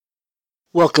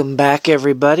Welcome back,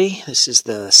 everybody. This is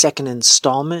the second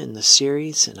installment in the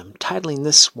series, and I'm titling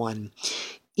this one,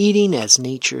 Eating as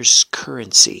Nature's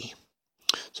Currency.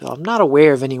 So I'm not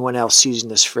aware of anyone else using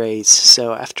this phrase,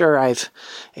 so after I've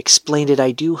explained it,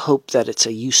 I do hope that it's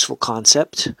a useful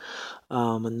concept,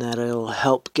 and that it'll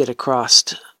help get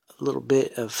across a little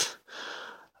bit of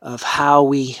how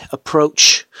we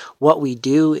approach what we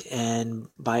do, and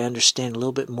by understanding a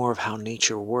little bit more of how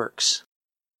nature works.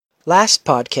 Last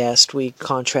podcast, we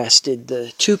contrasted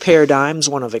the two paradigms,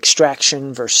 one of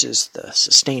extraction versus the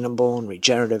sustainable and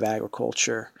regenerative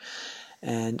agriculture.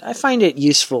 And I find it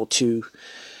useful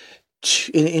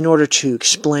in order to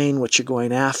explain what you're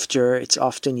going after, it's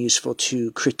often useful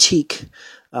to critique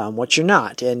what you're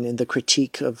not. And the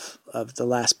critique of the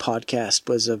last podcast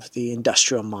was of the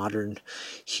industrial modern,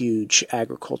 huge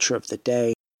agriculture of the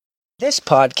day. This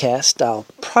podcast, I'll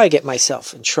probably get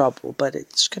myself in trouble, but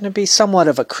it's going to be somewhat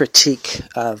of a critique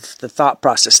of the thought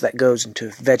process that goes into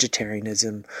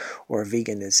vegetarianism or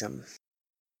veganism.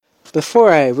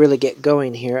 Before I really get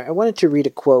going here, I wanted to read a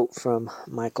quote from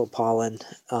Michael Pollan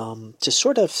to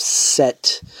sort of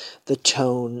set the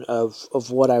tone of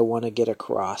what I want to get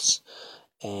across.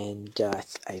 And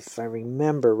if I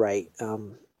remember right,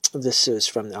 this is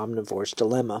from The Omnivore's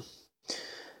Dilemma.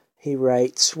 He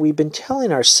writes, "We've been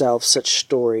telling ourselves such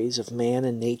stories of man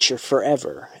and nature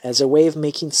forever as a way of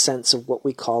making sense of what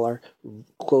we call our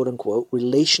quote-unquote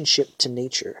relationship to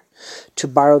nature. To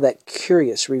borrow that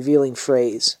curious, revealing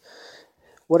phrase,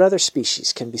 what other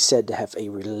species can be said to have a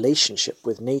relationship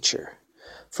with nature?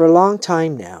 For a long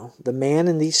time now, the man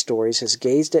in these stories has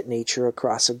gazed at nature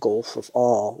across a gulf of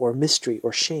awe or mystery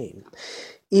or shame.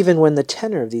 Even when the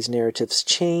tenor of these narratives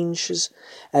changes,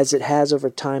 as it has over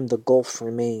time, the gulf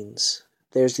remains.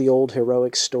 There's the old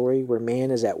heroic story where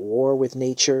man is at war with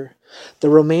nature, the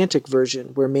romantic version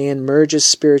where man merges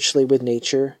spiritually with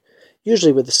nature,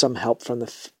 usually with some help from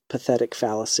the pathetic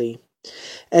fallacy,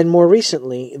 and more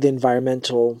recently, the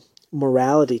environmental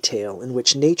morality tale in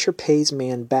which nature pays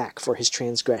man back for his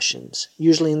transgressions,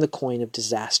 usually in the coin of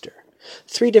disaster.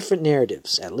 3 different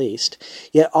narratives, at least,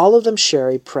 yet all of them share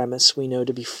a premise we know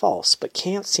to be false, but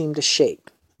can't seem to shake,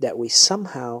 that we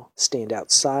somehow stand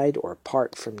outside or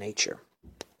apart from nature."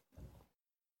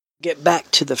 Get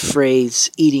back to the phrase,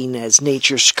 eating as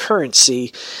nature's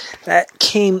currency, that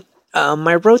came,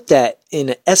 I wrote that in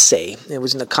an essay. It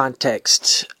was in the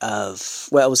context of,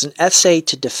 it was an essay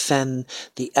to defend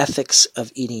the ethics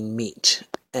of eating meat.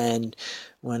 And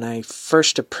when I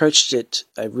first approached it,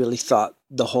 I really thought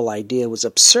the whole idea was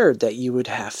absurd, that you would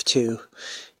have to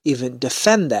even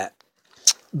defend that.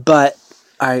 But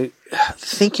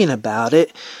thinking about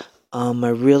it, I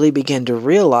really began to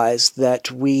realize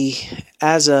that we,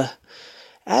 as a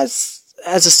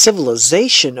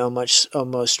civilization,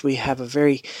 almost, we have a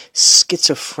very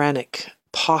schizophrenic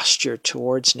posture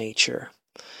towards nature.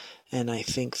 And I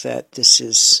think that this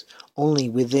is only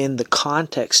within the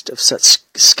context of such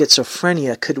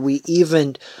schizophrenia could we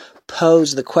even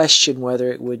pose the question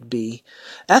whether it would be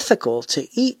ethical to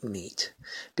eat meat.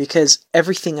 Because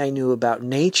everything I knew about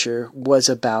nature was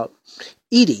about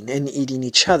eating and eating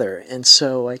each other. And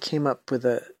so I came up with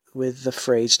the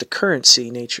phrase, the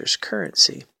currency, nature's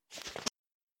currency.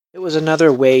 It was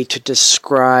another way to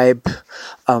describe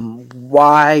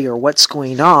why or what's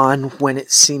going on when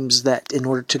it seems that in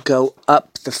order to go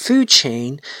up the food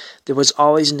chain, there was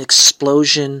always an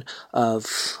explosion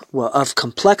of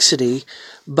complexity,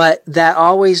 but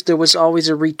there was always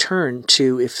a return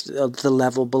to the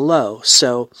level below.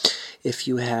 So if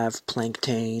you have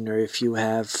plankton or if you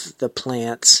have the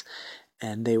plants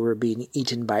and they were being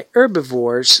eaten by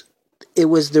herbivores, there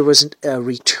was a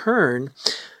return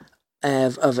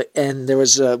and there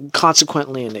was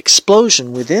consequently an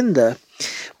explosion within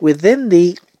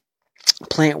the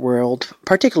plant world,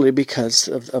 particularly because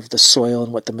of the soil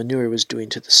and what the manure was doing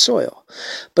to the soil.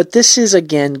 But this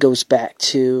again goes back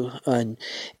to an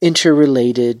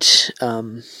interrelated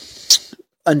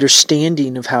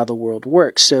understanding of how the world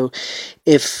works. So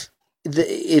if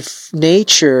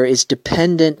nature is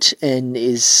dependent and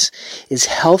is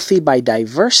healthy by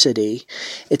diversity,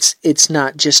 it's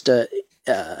not just a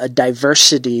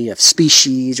diversity of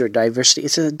species or diversity.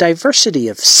 It's a diversity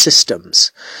of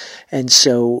systems. And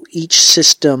so each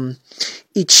system,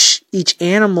 each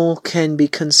animal can be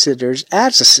considered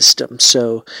as a system.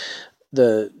 So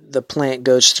the plant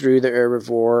goes through the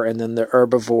herbivore, and then the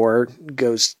herbivore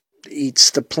eats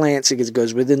the plants. It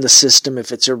goes within the system.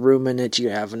 If it's a ruminant, you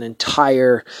have an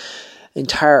entire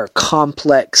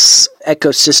complex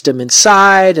ecosystem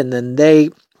inside, and then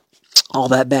all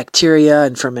that bacteria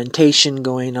and fermentation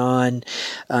going on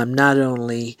not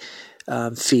only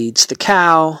feeds the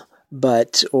cow,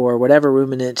 or whatever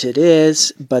ruminant it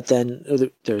is, but then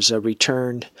there's a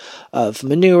return of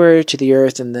manure to the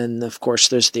earth, and then of course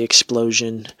there's the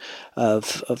explosion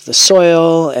of the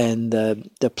soil, and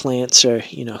the plants are,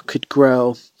 could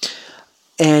grow.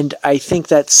 And I think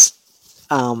that's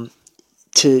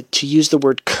to use the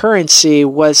word currency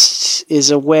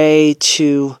is a way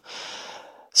to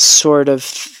sort of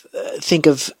think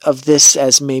of this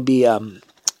as maybe an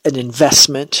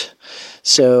investment.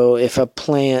 So if a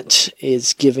plant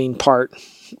is giving part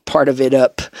of it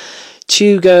up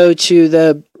to go to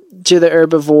the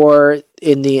herbivore,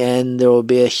 in the end there will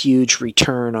be a huge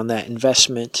return on that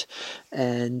investment,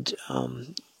 and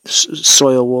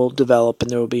soil will develop,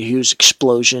 and there will be a huge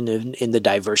explosion in the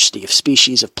diversity of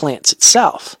species of plants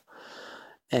itself.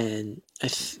 And I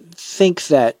think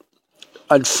that,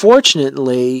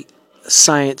 unfortunately,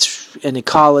 science and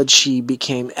ecology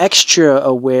became extra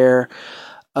aware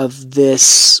of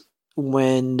this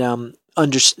when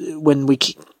we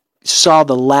saw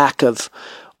the lack of,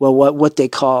 what they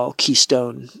call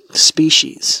keystone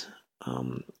species.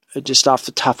 Just off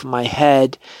the top of my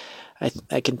head,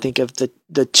 I can think of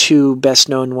the two best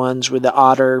known ones were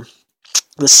the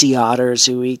sea otters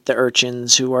who eat the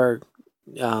urchins, who were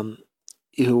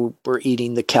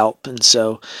eating the kelp, and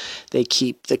so they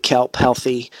keep the kelp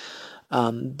healthy.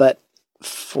 But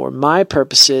for my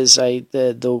purposes,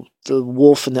 the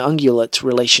wolf and the ungulate's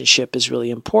relationship is really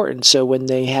important. So when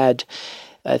they had,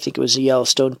 I think it was a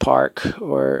Yellowstone Park,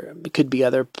 or it could be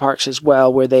other parks as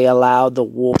well, where they allowed the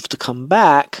wolf to come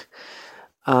back,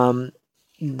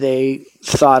 they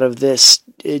thought of this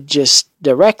just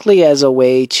directly as a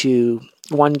way to,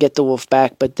 one, get the wolf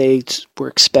back, but they were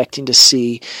expecting to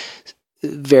see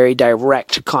very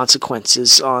direct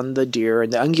consequences on the deer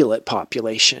and the ungulate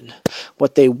population.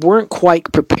 What they weren't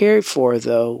quite prepared for,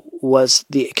 though, was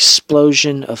the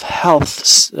explosion of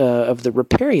health of the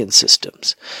riparian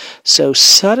systems. So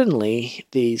suddenly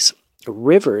these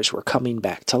rivers were coming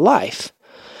back to life,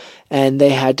 and they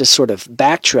had to sort of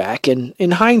backtrack. And in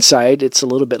hindsight, it's a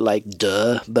little bit like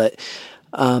duh, but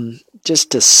just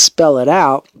to spell it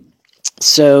out.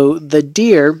 So the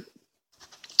deer,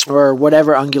 or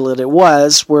whatever ungulate it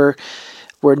was,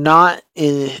 they're not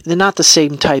the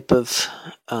same type of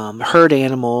herd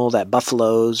animal that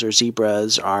buffaloes or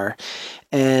zebras are,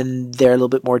 and they're a little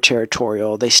bit more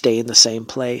territorial. They stay in the same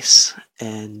place,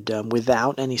 and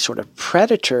without any sort of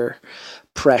predator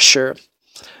pressure,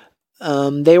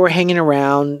 they were hanging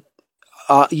around,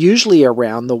 usually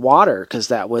around the water, because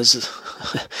that was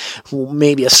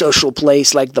maybe a social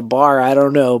place like the bar, I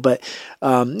don't know, but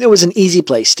it was an easy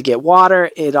place to get water.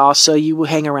 It also, you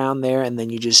hang around there, and then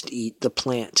you just eat the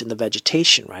plant and the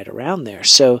vegetation right around there.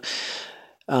 So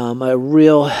a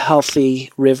real healthy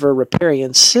river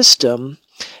riparian system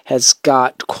has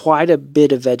got quite a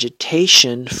bit of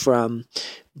vegetation from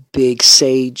big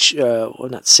sage,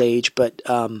 not sage, but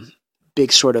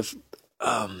big sort of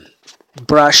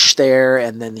brush there,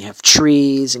 and then you have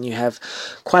trees, and you have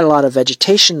quite a lot of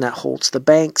vegetation that holds the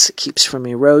banks. It keeps from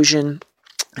erosion.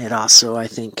 It also, I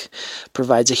think,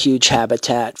 provides a huge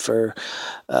habitat for,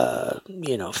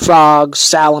 frogs,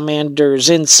 salamanders,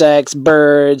 insects,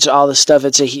 birds, all this stuff.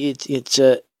 It's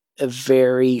a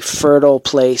very fertile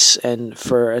place, and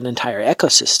for an entire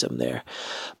ecosystem there.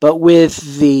 But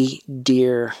with the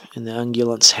deer and the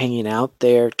ungulates hanging out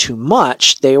there too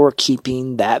much, they were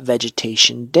keeping that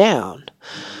vegetation down.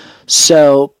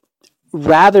 So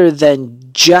rather than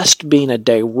just being a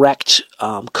direct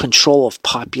control of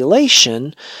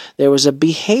population, there was a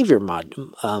behavior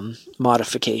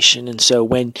modification. And so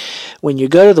when you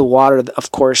go to the water,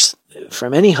 of course,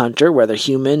 from any hunter, whether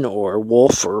human or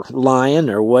wolf or lion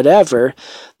or whatever,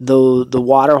 the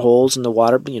water holes and the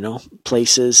water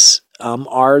places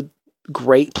are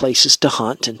great places to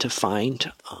hunt and to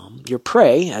find your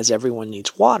prey, as everyone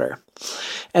needs water.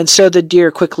 And so the deer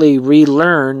quickly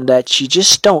relearned that you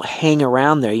just don't hang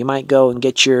around there. You might go and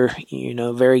get your,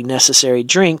 very necessary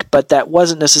drink, but that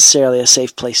wasn't necessarily a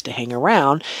safe place to hang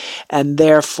around, and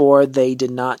therefore they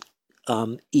did not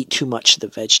eat too much of the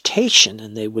vegetation,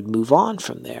 and they would move on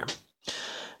from there.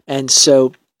 And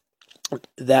so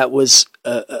that was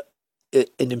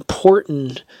an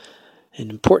important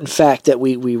fact, that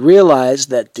we realized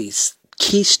that these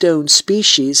keystone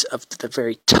species of the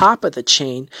very top of the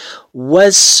chain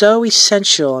was so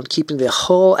essential in keeping the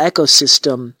whole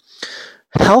ecosystem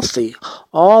healthy,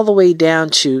 all the way down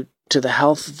to the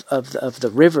health of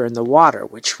the river and the water,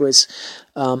 which was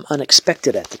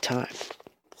unexpected at the time.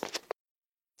 I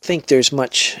think there's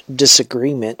much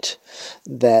disagreement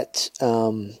that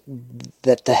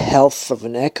the health of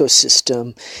an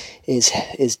ecosystem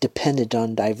is dependent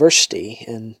on diversity,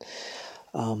 and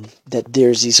that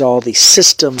there's all these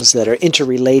systems that are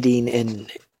interrelating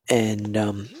and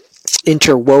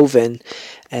interwoven,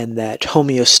 and that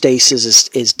homeostasis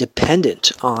is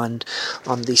dependent on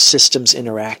these systems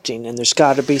interacting, and there's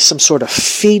got to be some sort of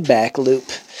feedback loop.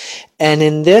 And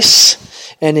in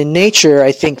nature,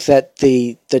 I think that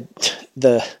the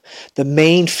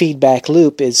main feedback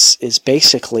loop is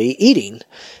basically eating,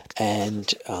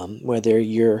 and whether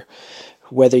you're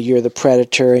the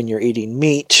predator and you're eating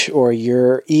meat, or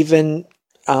you're even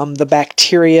the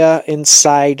bacteria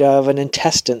inside of an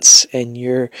intestines and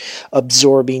you're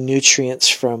absorbing nutrients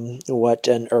from what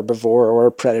an herbivore or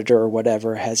a predator or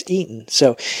whatever has eaten.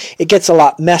 So it gets a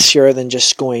lot messier than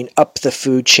just going up the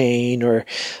food chain, or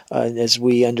as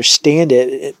we understand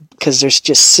it, because there's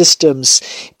just systems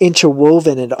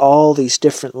interwoven at all these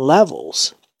different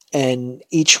levels, and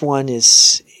each one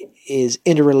is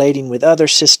interrelating with other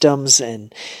systems,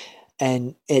 and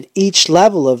at each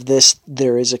level of this,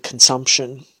 there is a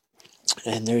consumption,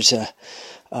 and there's a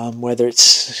whether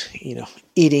it's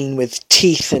eating with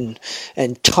teeth and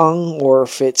tongue, or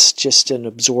if it's just an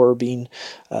absorbing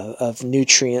of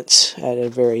nutrients at a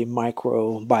very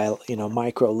micro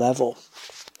level.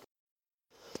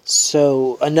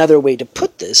 So another way to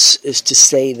put this is to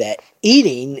say that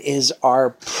eating is our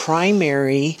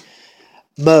primary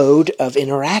mode of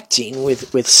interacting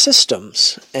with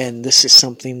systems, and this is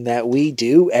something that we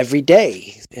do every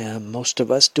day. Most of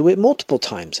us do it multiple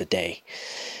times a day,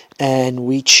 and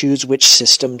we choose which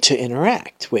system to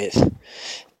interact with,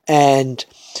 and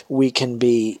we can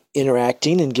be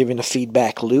interacting and giving a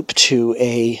feedback loop to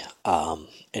an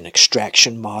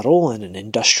extraction model and an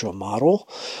industrial model,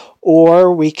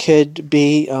 or we could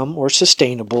be or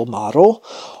sustainable model,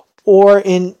 or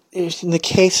in the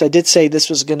case, I did say this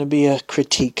was going to be a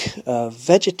critique of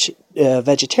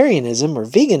vegetarianism or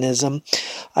veganism.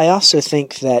 I also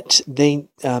think that there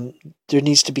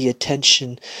needs to be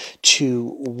attention to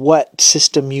what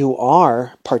system you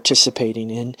are participating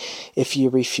in if you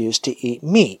refuse to eat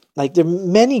meat. Like, there are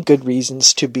many good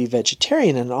reasons to be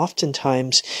vegetarian, and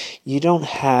oftentimes you don't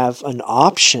have an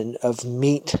option of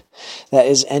meat that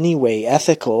is anyway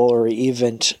ethical or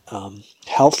even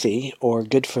healthy or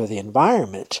good for the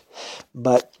environment.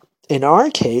 But in our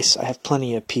case, I have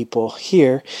plenty of people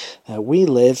here. We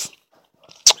live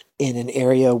in an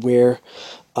area where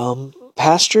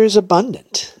pasture is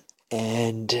abundant,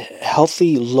 and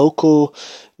healthy local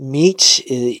meat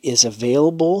is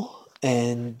available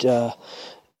and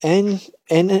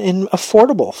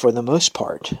affordable for the most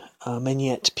part. And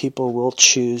yet people will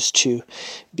choose to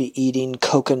be eating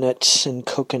coconuts and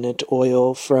coconut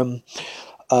oil from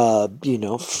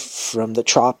the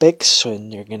tropics,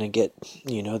 and they're going to get,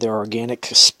 their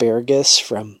organic asparagus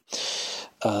from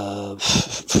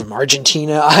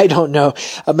Argentina. I don't know.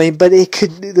 But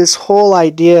this whole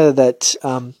idea that,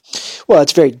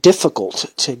 it's very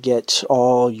difficult to get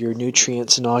all your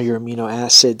nutrients and all your amino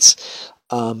acids.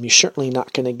 You're certainly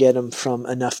not going to get them from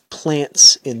enough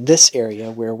plants in this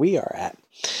area where we are at.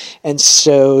 And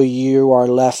so you are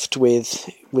left with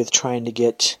trying to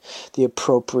get the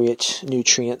appropriate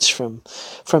nutrients from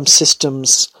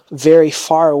systems very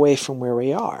far away from where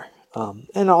we are.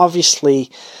 And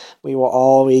obviously, we will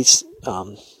always,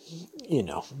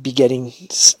 be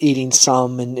eating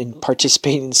some and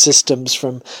participating in systems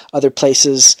from other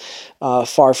places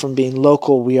far from being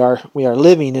local. We are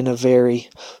living in a very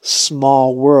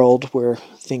small world where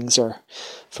things are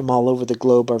from all over the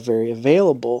globe are very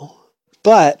available.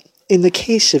 But in the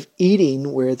case of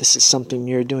eating, where this is something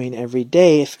you're doing every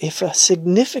day, if a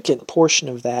significant portion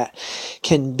of that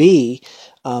can be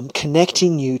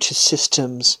connecting you to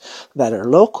systems that are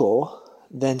local,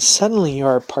 then suddenly you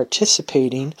are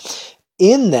participating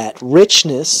in that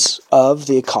richness of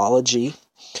the ecology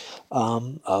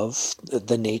of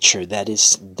the nature that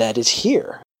is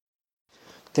here.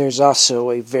 There's also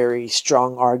a very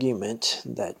strong argument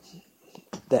that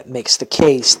makes the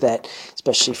case that,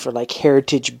 especially for like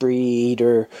heritage breed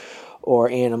or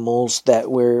animals that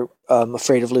we're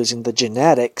afraid of losing the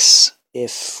genetics,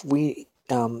 if we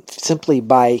simply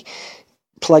by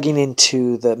plugging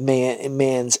into the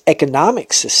man's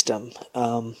economic system,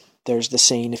 there's the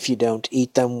saying, if you don't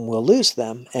eat them, we'll lose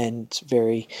them. And it's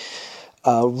very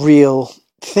real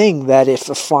thing that if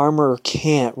a farmer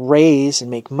can't raise and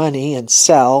make money and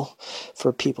sell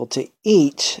for people to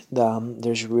eat,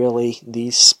 there's really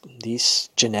these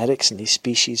genetics and these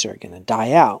species are going to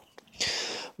die out.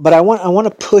 But I want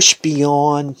to push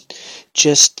beyond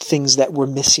just things that we're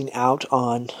missing out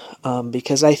on,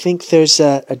 because I think there's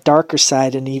a darker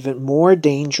side, an even more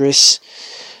dangerous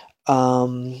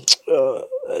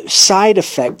side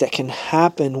effect that can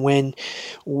happen when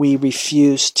we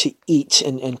refuse to eat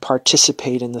and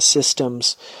participate in the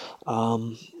systems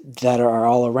that are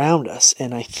all around us.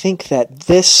 And I think that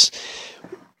this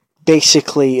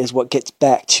basically is what gets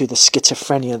back to the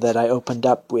schizophrenia that I opened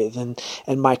up with, and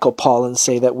Michael Pollan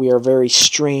say that we are a very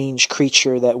strange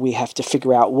creature, that we have to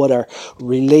figure out what our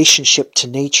relationship to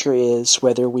nature is,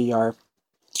 whether we are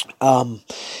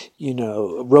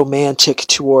romantic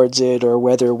towards it, or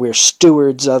whether we're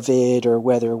stewards of it, or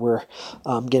whether we're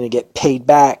going to get paid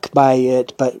back by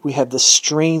it. But we have this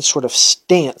strange sort of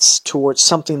stance towards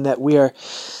something that we are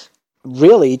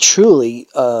really, truly,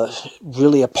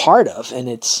 really a part of,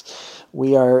 and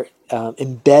we are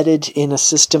embedded in a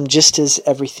system just as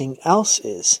everything else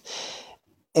is.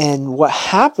 And what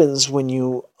happens when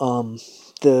you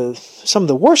some of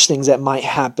the worst things that might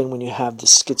happen when you have the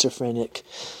schizophrenic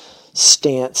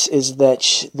stance is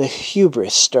that the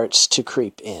hubris starts to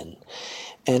creep in.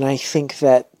 And I think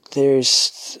that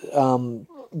there's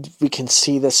we can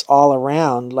see this all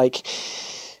around, like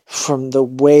from the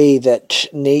way that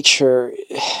nature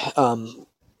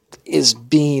is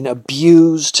being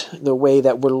abused, the way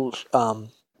that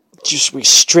we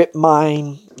strip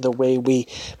mine, the way we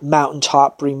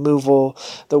mountaintop removal,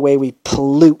 the way we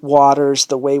pollute waters,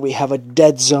 the way we have a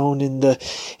dead zone in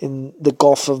the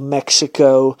Gulf of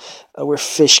Mexico, where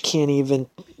fish can't even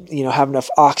have enough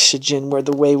oxygen, where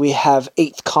the way we have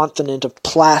 8th continent of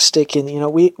plastic, and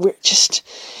we're just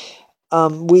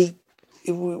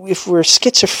if we're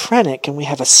schizophrenic and we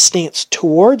have a stance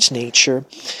towards nature,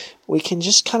 we can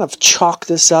just kind of chalk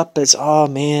this up as, oh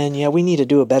man, we need to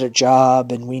do a better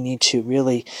job, and we need to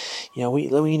really,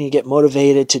 we need to get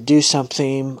motivated to do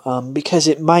something, because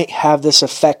it might have this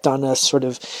effect on us, sort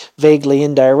of vaguely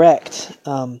indirect,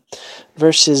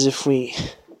 versus if we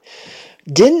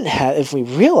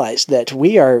realized that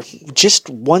we are just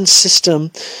one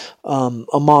system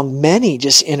among many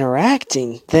just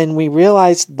interacting, then we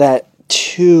realize that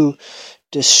to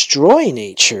destroy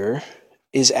nature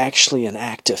is actually an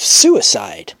act of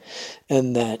suicide,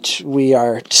 and that we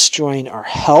are destroying our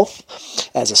health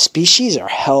as a species, our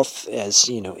health as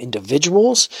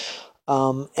individuals,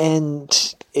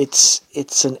 and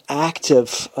it's an act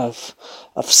of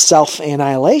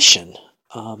self-annihilation,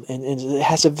 and it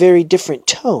has a very different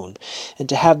tone. And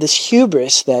to have this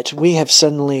hubris that we have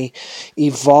suddenly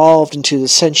evolved into the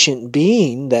sentient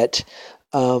being that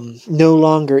no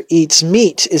longer eats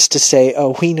meat is to say,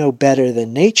 oh, we know better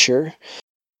than nature.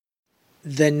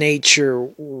 The nature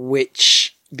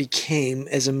which became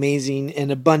as amazing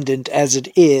and abundant as it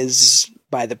is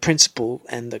by the principle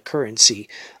and the currency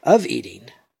of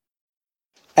eating.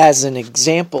 As an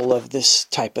example of this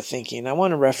type of thinking, I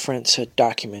want to reference a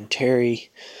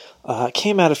documentary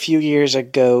came out a few years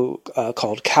ago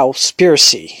called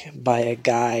Cowspiracy by a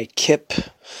guy, Kip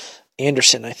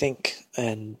Anderson, I think,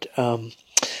 and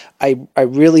I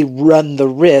really run the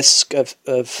risk of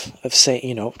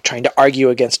saying, trying to argue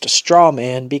against a straw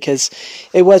man, because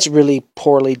it was really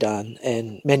poorly done,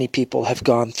 and many people have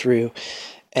gone through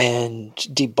and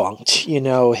debunked,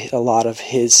 a lot of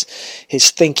his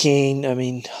thinking. I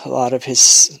mean, a lot of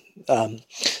his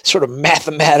sort of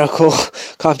mathematical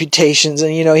computations,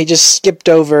 and he just skipped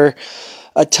over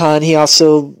a ton. He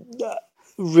also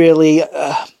really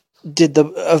did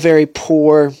a very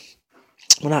poor,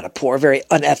 well, not a poor, very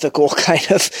unethical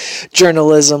kind of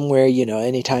journalism, where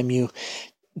anytime you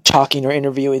talking or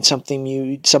interviewing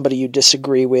somebody you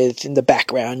disagree with, in the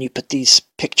background you put these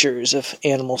pictures of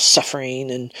animals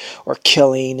suffering or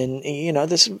killing, and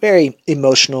this very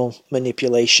emotional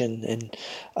manipulation and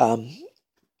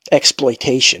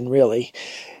exploitation, really.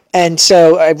 And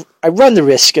so I run the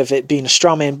risk of it being a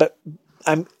straw man, but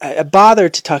I bother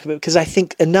to talk about it because I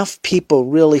think enough people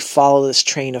really follow this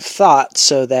train of thought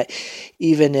so that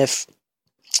even if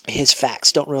his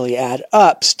facts don't really add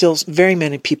up, still very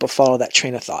many people follow that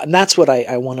train of thought. And that's what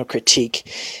I want to critique,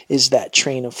 is that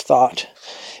train of thought.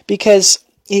 Because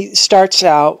he starts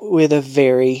out with a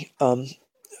very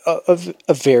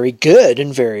a very good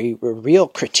and very real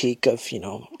critique of,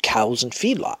 cows and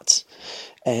feedlots.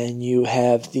 And you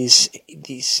have these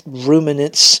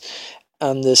ruminants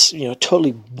on this,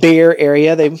 totally bare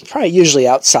area. They're probably usually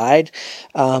outside,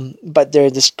 but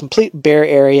they're this complete bare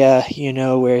area,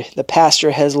 where the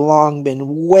pasture has long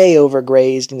been way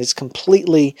overgrazed and is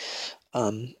completely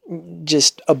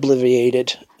just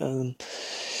obliviated. And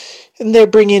they're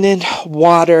bringing in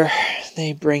water,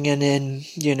 they bringing in,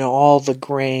 all the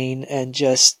grain, and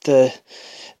just the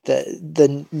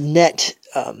net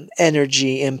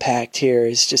energy impact here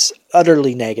is just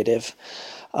utterly negative.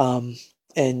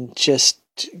 And just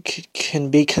can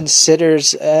be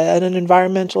considered an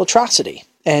environmental atrocity.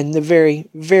 and the very,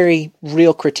 very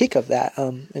real critique of that.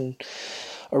 And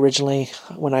originally,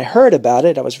 when I heard about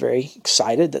it, I was very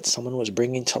excited that someone was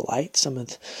bringing to light some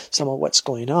of what's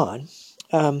going on.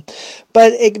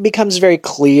 But it becomes very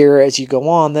clear as you go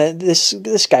on that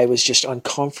this guy was just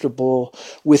uncomfortable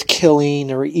with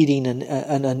killing or eating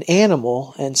an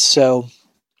animal, and so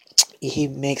he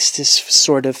makes this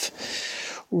sort of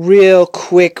real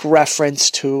quick reference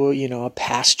to, a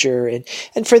pasture, and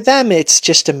for them it's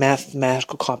just a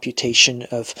mathematical computation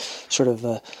of sort of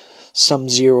a sum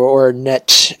zero or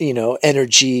net,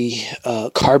 energy,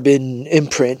 carbon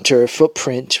imprint or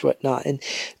footprint, whatnot, and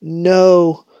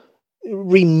no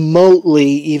remotely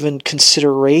even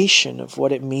consideration of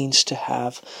what it means to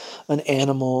have an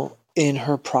animal in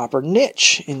her proper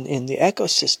niche in the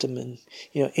ecosystem and,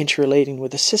 interrelating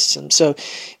with the system. So,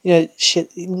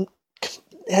 she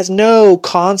has no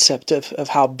concept of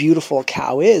how beautiful a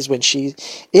cow is when she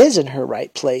is in her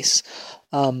right place.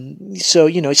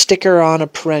 So, stick her on a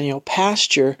perennial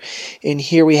pasture, and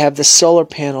here we have the solar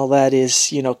panel that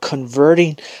is,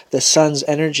 converting the sun's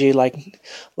energy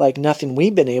like nothing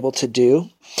we've been able to do,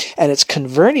 and it's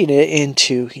converting it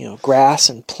into, grass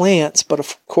and plants, but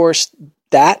of course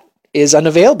that is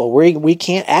unavailable. We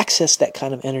can't access that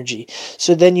kind of energy.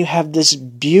 So then you have this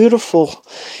beautiful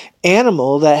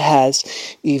animal that has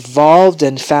evolved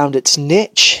and found its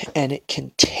niche, and it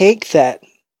can take that,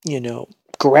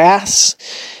 grass,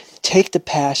 take the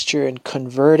pasture and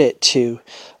convert it to,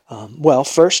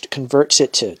 first converts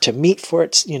it to meat for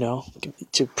its,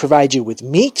 to provide you with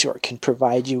meat, or it can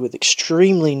provide you with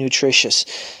extremely nutritious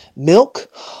milk,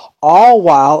 all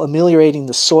while ameliorating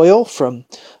the soil from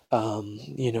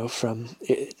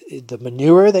the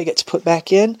manure that gets put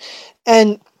back in.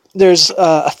 And there's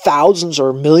thousands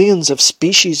or millions of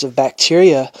species of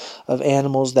bacteria of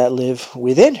animals that live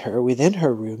within her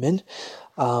rumen,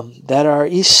 that are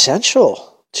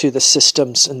essential to the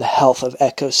systems and the health of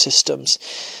ecosystems.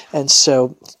 And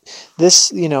so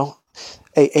this,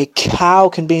 a cow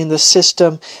can be in the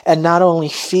system and not only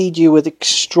feed you with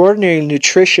extraordinary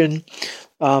nutrition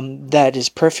that is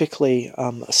perfectly,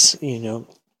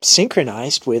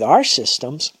 synchronized with our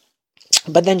systems,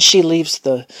 but then she leaves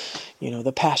the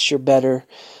pasture better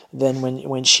than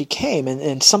when she came,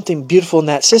 and something beautiful in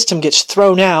that system gets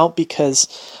thrown out because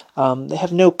they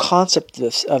have no concept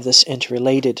of this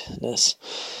interrelatedness.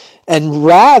 And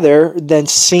rather than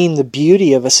seeing the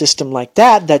beauty of a system like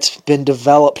that's been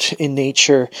developed in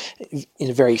nature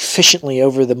very efficiently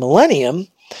over the millennium,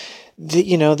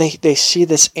 they see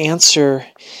this answer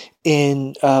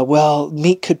in,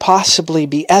 meat could possibly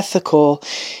be ethical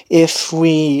if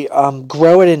we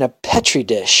grow it in a petri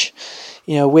dish,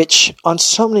 which on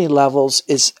so many levels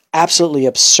is absolutely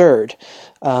absurd.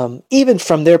 Even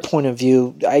from their point of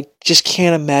view, I just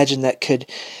can't imagine that could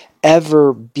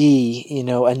ever be,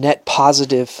 a net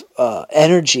positive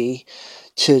energy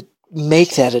to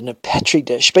make that in a petri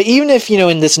dish. But even if,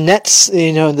 in this nets,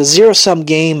 the zero-sum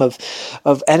game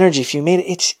of energy, if you made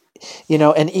it,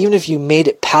 and even if you made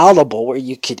it palatable where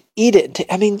you could eat it,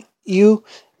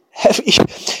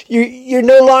 you're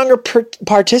no longer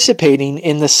participating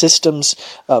in the systems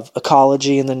of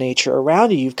ecology and the nature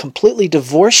around you. You've completely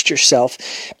divorced yourself,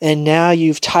 and now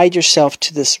you've tied yourself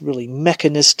to this really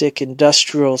mechanistic,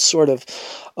 industrial sort of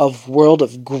world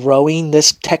of growing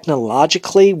this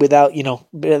technologically without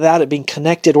it being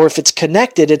connected. Or if it's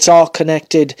connected, it's all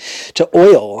connected to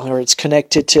oil, or it's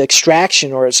connected to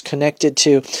extraction, or it's connected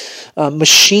to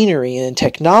machinery and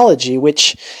technology,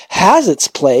 which has its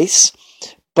place.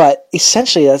 But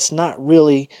essentially, that's not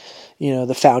really,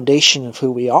 the foundation of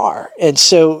who we are. And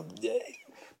so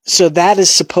that is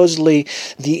supposedly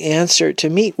the answer to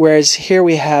meat. Whereas here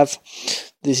we have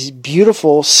these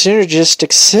beautiful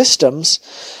synergistic systems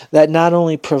that not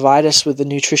only provide us with the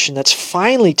nutrition that's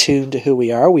finely tuned to who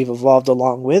we are, we've evolved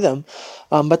along with them,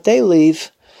 but they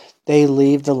leave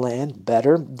the land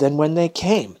better than when they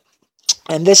came.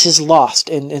 And this is lost.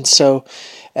 And so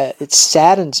it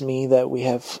saddens me that we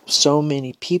have so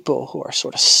many people who are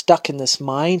sort of stuck in this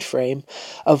mind frame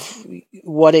of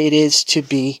what it is to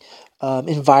be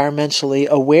environmentally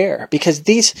aware. Because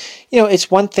these,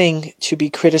 it's one thing to be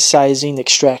criticizing the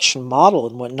extraction model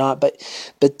and whatnot,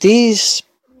 but these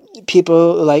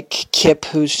people like Kip,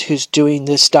 who's doing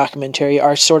this documentary,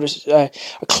 are sort of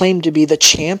claimed to be the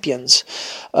champions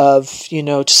of,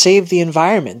 to save the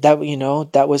environment.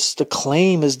 That was the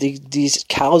claim, is these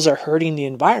cows are hurting the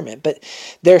environment. But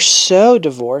they're so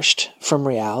divorced from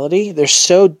reality. They're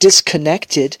so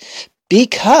disconnected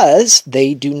because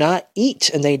they do not eat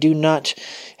and they do not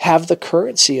have the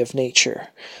currency of nature.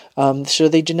 So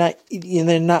they do not,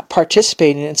 they're not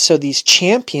participating. And so these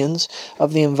champions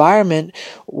of the environment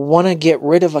want to get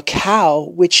rid of a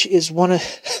cow, which is one of,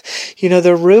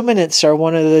 the ruminants are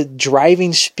one of the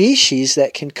driving species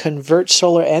that can convert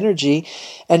solar energy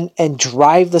and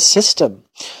drive the system.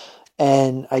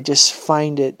 And I just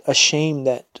find it a shame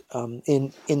that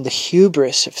in the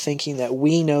hubris of thinking that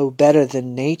we know better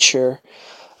than nature,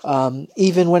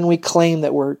 even when we claim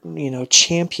that we're,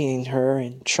 championing her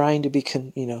and trying to be,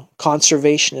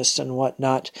 conservationists and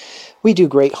whatnot, we do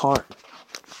great harm.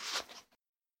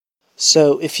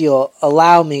 So if you'll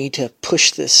allow me to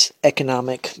push this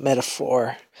economic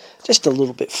metaphor just a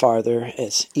little bit farther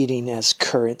as eating as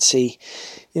currency,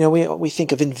 we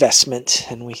think of investment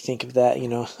and we think of that,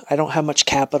 I don't have much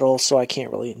capital, so I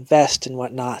can't really invest and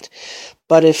whatnot.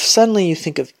 But if suddenly you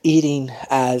think of eating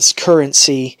as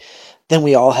currency, then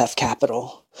we all have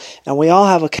capital. And we all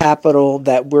have a capital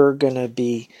that we're going to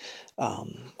be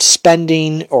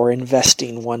spending or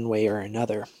investing one way or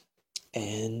another.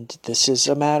 And this is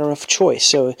a matter of choice.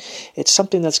 So it's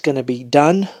something that's going to be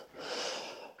done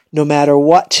no matter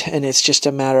what. And it's just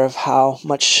a matter of how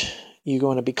much you're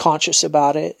going to be conscious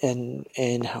about it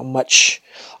and how much,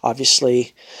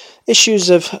 obviously, issues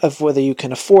of whether you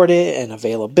can afford it and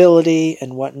availability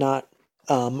and whatnot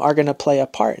are going to play a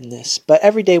part in this. But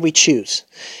every day we choose,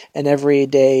 and every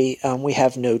day we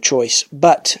have no choice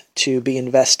but to be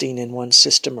investing in one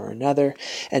system or another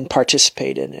and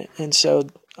participate in it. And so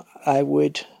I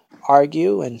would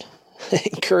argue and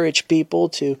encourage people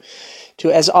to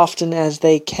as often as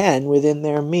they can within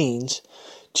their means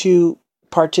to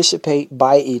participate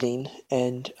by eating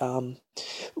and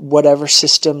whatever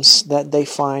systems that they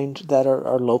find that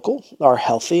are local, are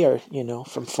healthy, or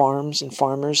from farms and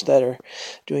farmers that are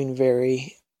doing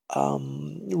very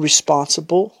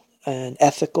responsible and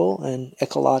ethical and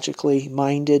ecologically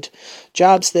minded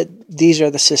jobs, that these are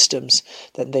the systems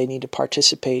that they need to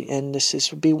participate in.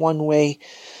 This would be one way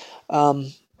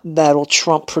that'll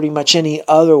trump pretty much any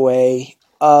other way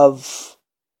of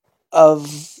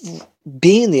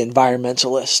being the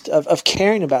environmentalist, of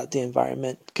caring about the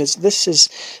environment, because this is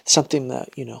something that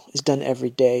is done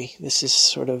every day. This is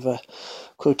sort of a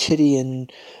quotidian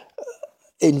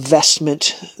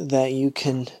investment that you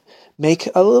can make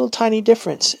a little tiny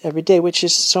difference every day, which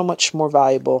is so much more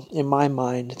valuable in my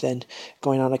mind than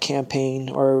going on a campaign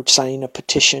or signing a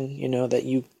petition, that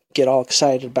you get all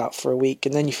excited about for a week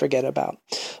and then you forget about.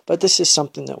 But this is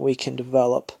something that we can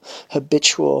develop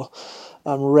habitual,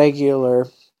 regular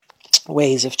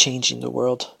ways of changing the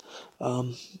world,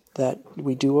 that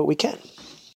we do what we can.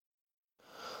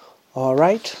 All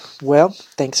right. Well,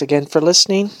 thanks again for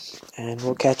listening, and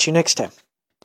we'll catch you next time.